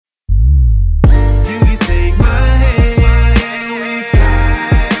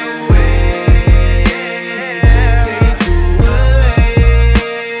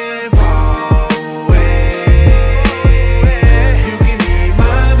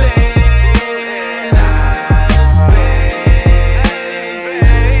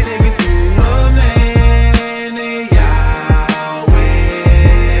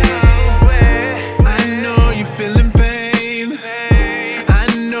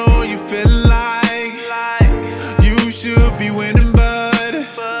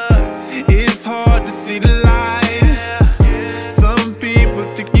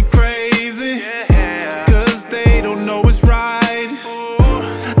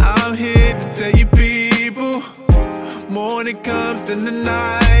morning comes in the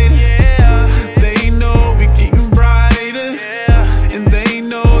night, they know we getting brighter, and they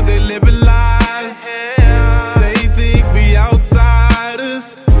know they living lies. They think we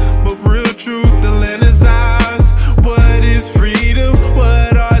outsiders, but real truth, the land is ours. What is freedom?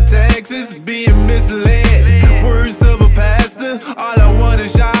 What are taxes? Being misled, words of a pastor. All I want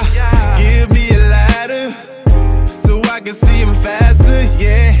is Yah, give me a ladder so I can see him faster,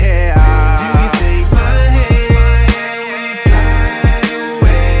 yeah. You can take my hand, we fly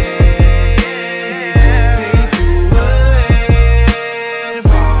away, take it to a land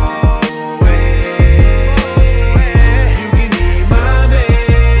far away. You can be my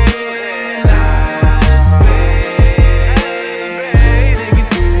man, I space, take it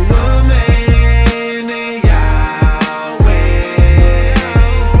to a man named Yahweh.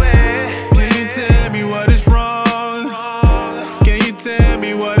 Can you tell me what is wrong? Can you tell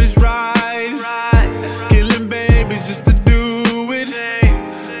me what is right? Killing babies just to do it.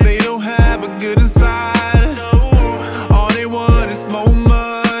 They don't have a good inside. All they want is more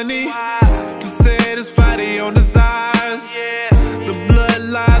money to satisfy their own desires. The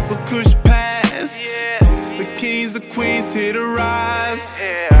bloodlines will push past. The kings and queens here to rise.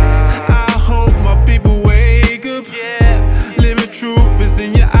 I hope my people wake up. Living truth is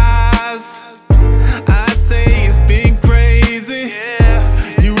in your